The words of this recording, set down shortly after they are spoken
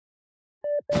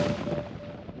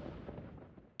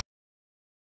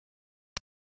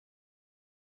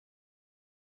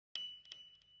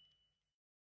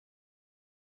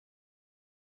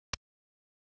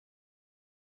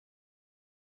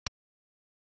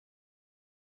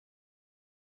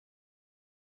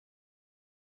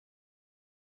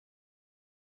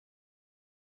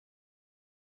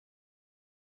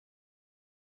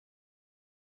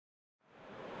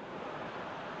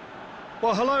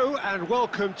Well, hello and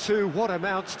welcome to what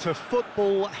amounts to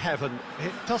football heaven.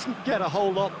 It doesn't get a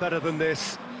whole lot better than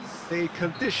this. The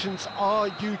conditions are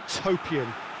utopian.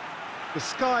 The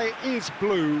sky is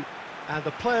blue and the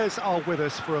players are with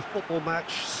us for a football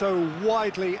match so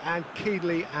widely and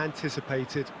keenly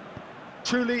anticipated.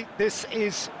 Truly, this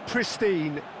is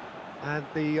pristine, and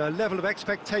the level of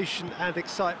expectation and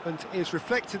excitement is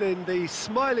reflected in the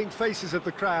smiling faces of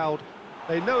the crowd.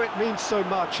 They know it means so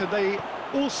much, and they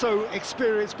also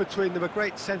experience between them a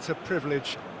great sense of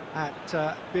privilege at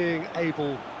being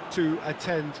able to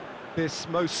attend this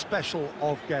most special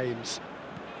of games.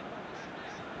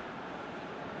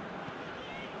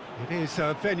 It is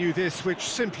a venue this which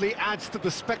simply adds to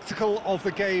the spectacle of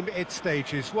the game it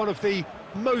stages, one of the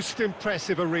most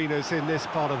impressive arenas in this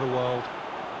part of the world.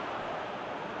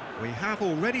 We have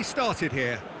already started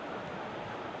here.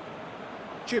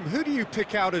 Jim, who do you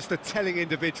pick out as the telling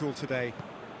individual today?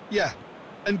 Yeah,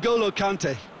 N'Golo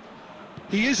Kante.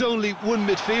 He is only one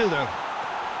midfielder,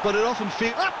 but it often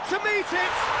feels... Up to meet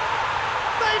it!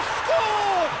 They've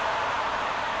scored!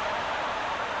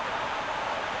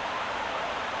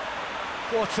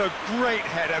 What a great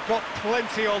header, got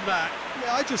plenty on that.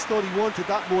 Yeah, I just thought he wanted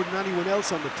that more than anyone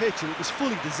else on the pitch, and it was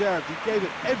fully deserved. He gave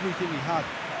it everything he had.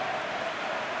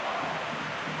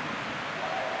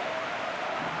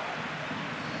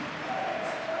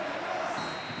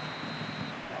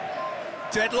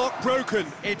 Deadlock broken,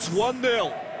 it's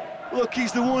 1-0. Look,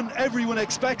 he's the one everyone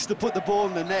expects to put the ball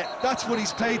in the net. That's what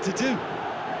he's paid to do.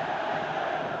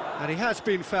 And he has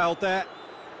been fouled there.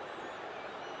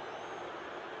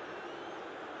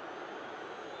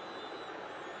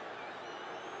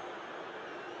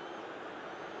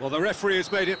 Well, the referee has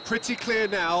made it pretty clear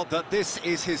now that this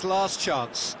is his last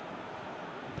chance.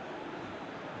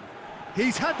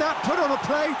 He's had that put on a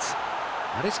plate.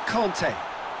 That is Conte.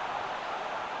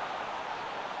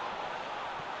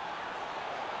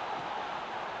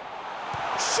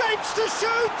 Shapes to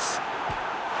shoot! Sticks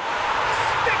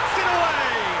it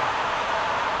away!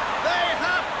 They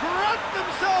have grabbed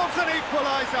themselves an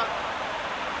equaliser!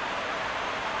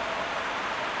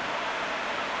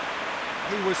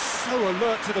 He was so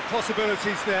alert to the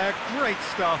possibilities there, great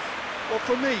stuff. Well,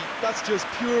 for me, that's just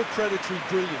pure predatory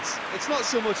brilliance. It's not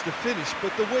so much the finish,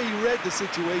 but the way he read the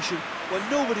situation when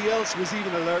nobody else was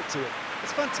even alert to it.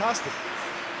 It's fantastic.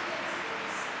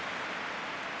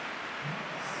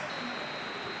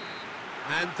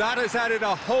 And that has added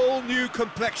a whole new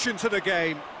complexion to the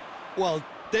game. Well,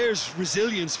 there's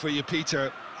resilience for you,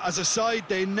 Peter. As a side,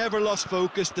 they never lost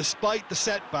focus despite the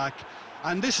setback,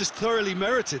 and this is thoroughly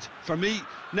merited. For me,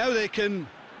 now they can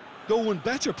go one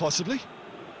better, possibly.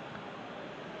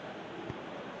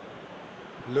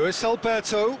 Luis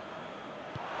Alberto.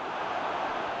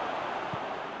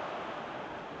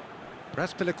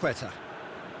 Raspilicueta.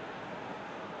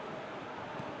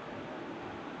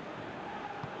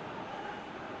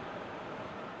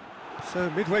 So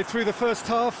midway through the first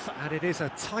half, and it is a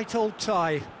tight old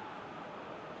tie.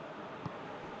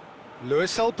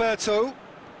 Luis Alberto.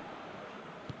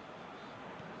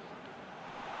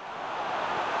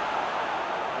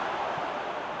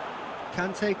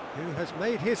 Kante, who has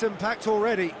made his impact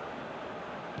already.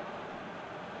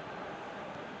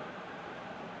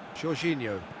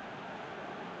 Jorginho.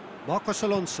 Marcos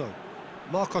Alonso.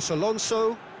 Marcos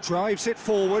Alonso drives it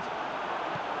forward.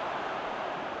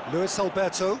 Luis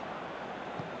Alberto.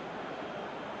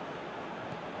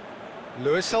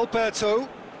 Luis Alberto.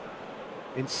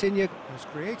 Insigne has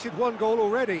created one goal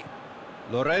already.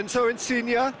 Lorenzo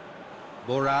Insigne.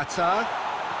 Morata.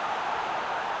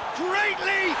 Great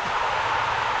leap!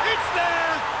 It's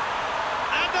there!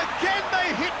 And again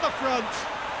they hit the front.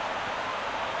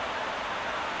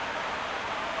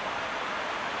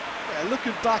 Yeah,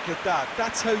 looking back at that,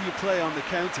 that's how you play on the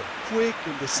counter. Quick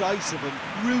and decisive and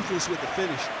ruthless with the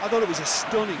finish. I thought it was a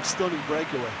stunning, stunning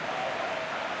breakaway.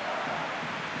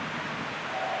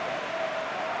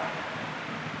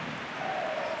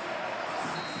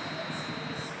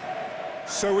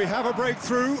 So we have a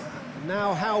breakthrough.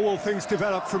 Now how will things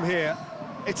develop from here?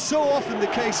 It's so often the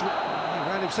case... He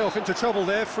ran himself into trouble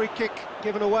there, free kick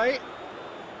given away.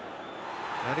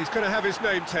 And he's going to have his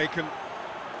name taken.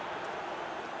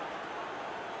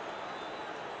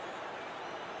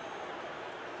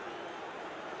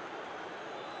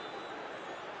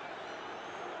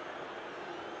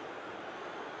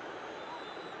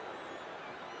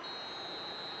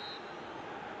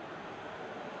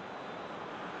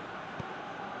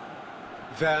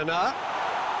 Werner.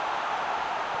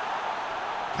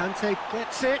 Kante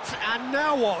gets it, and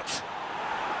now what?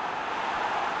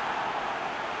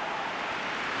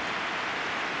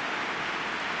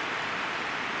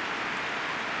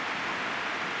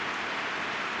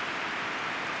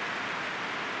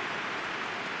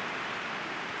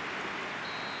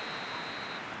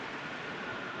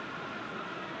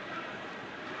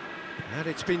 And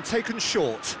it's been taken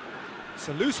short. It's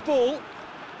a loose ball.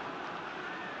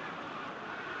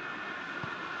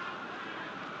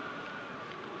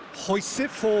 Hoists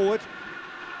it forward.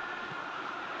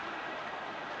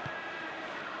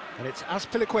 And it's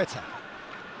Azpilicueta.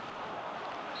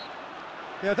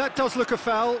 Yeah, that does look a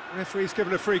foul. Referee's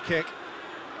given a free kick.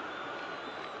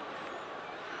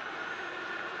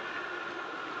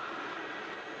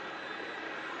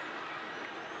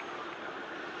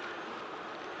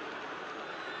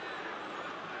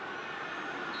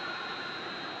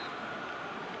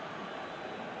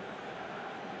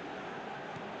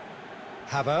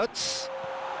 Havertz.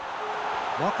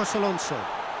 Marcos Alonso.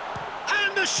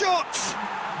 And the shot!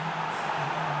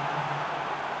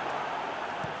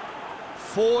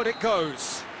 Forward it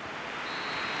goes.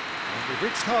 And we've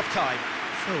reached half-time.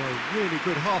 So a really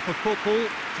good half of football.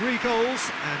 3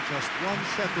 goals and just one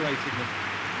separating them.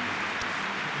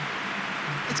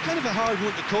 It's kind of a hard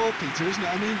one to call, Peter, isn't it?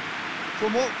 I mean,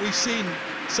 from what we've seen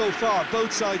so far,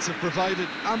 both sides have provided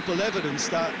ample evidence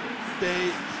that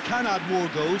they can add more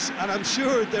goals, and I'm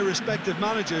sure their respective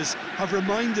managers have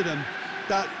reminded them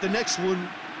that the next one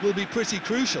will be pretty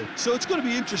crucial. So it's going to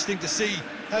be interesting to see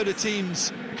how the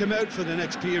teams come out for the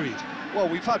next period. Well,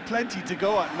 we've had plenty to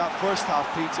go at in that first half,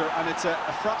 Peter, and it's up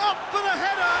for the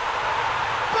header!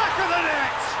 Back of the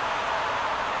net!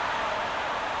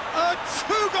 A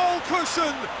 2-goal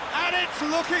cushion, and it's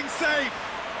looking safe!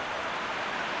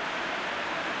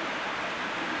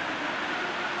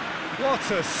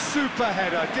 What a super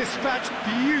header, dispatched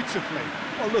beautifully.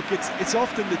 Well, look, it's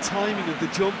often the timing of the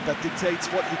jump that dictates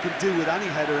what you can do with any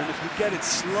header, and if you get it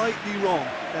slightly wrong,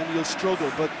 then you'll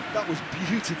struggle, but that was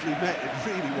beautifully met, it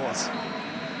really was.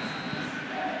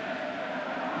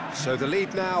 So the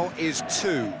lead now is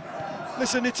 2.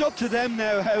 Listen, it's up to them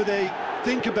now how they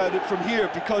think about it from here,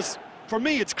 because for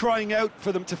me it's crying out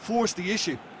for them to force the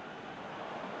issue.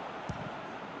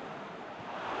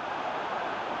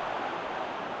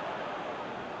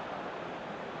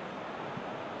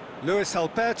 Luis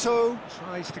Alberto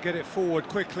tries to get it forward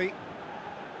quickly.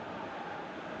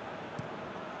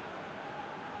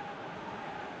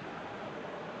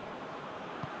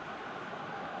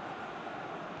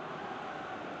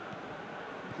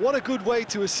 What a good way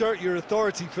to assert your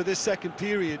authority for this second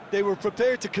period. They were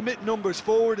prepared to commit numbers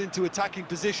forward into attacking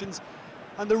positions,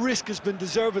 and the risk has been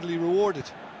deservedly rewarded.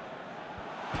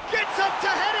 Gets up to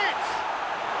head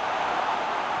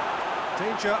it!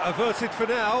 Danger averted for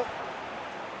now.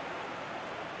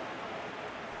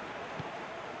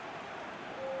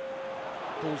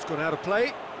 Ball's gone out of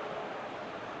play.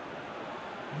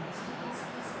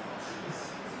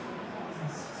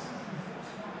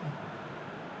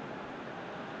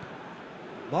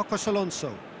 Marcos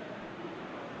Alonso.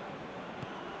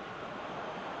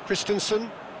 Christensen.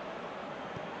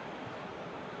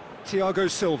 Thiago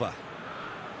Silva.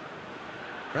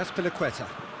 Azpilicueta.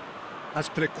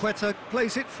 Azpilicueta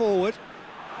plays it forward.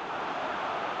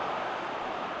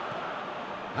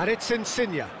 And it's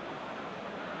Insigne.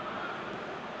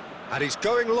 And he's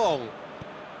going long.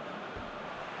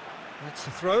 That's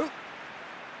the throw.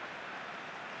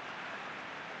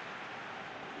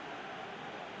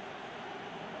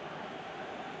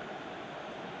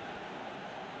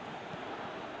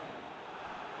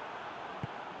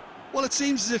 Well, it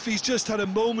seems as if he's just had a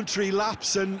momentary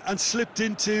lapse and slipped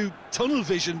into tunnel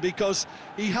vision, because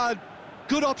he had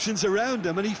good options around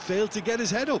him and he failed to get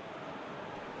his head up.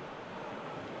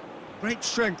 Great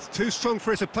strength, too strong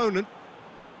for his opponent.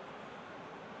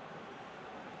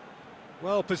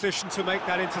 Well positioned to make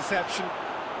that interception.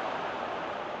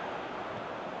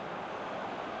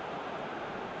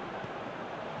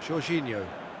 Jorginho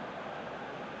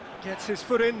gets his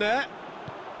foot in there.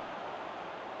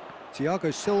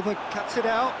 Thiago Silva cuts it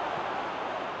out.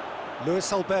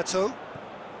 Luis Alberto.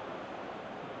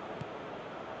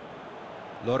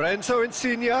 Lorenzo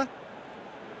Insigne.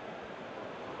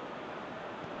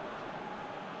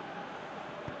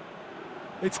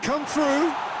 It's come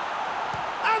through.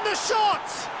 And the shot!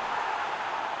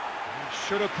 He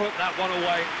should have put that one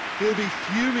away. He'll be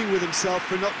fuming with himself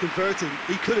for not converting.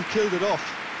 He could have killed it off.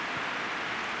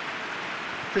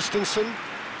 Christensen.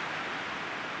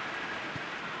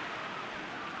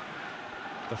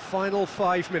 The final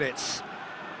 5 minutes.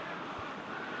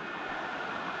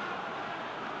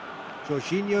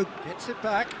 Jorginho gets it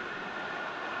back.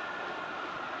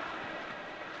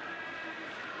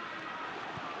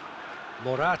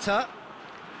 Morata.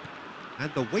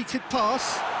 And the weighted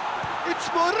pass. It's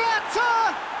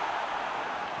Morata!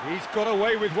 He's got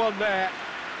away with one there.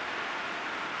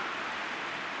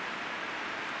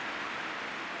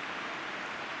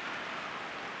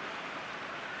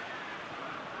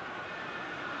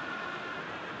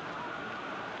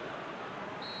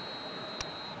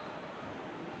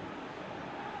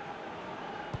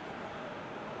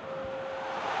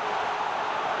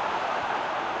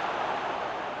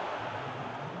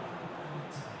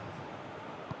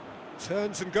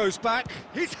 Turns and goes back.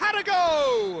 He's had a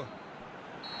go!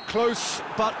 Close,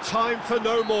 but time for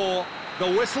no more. The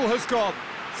whistle has gone.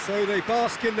 So they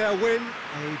bask in their win.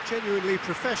 A genuinely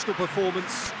professional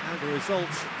performance and a result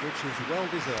which is well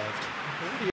deserved.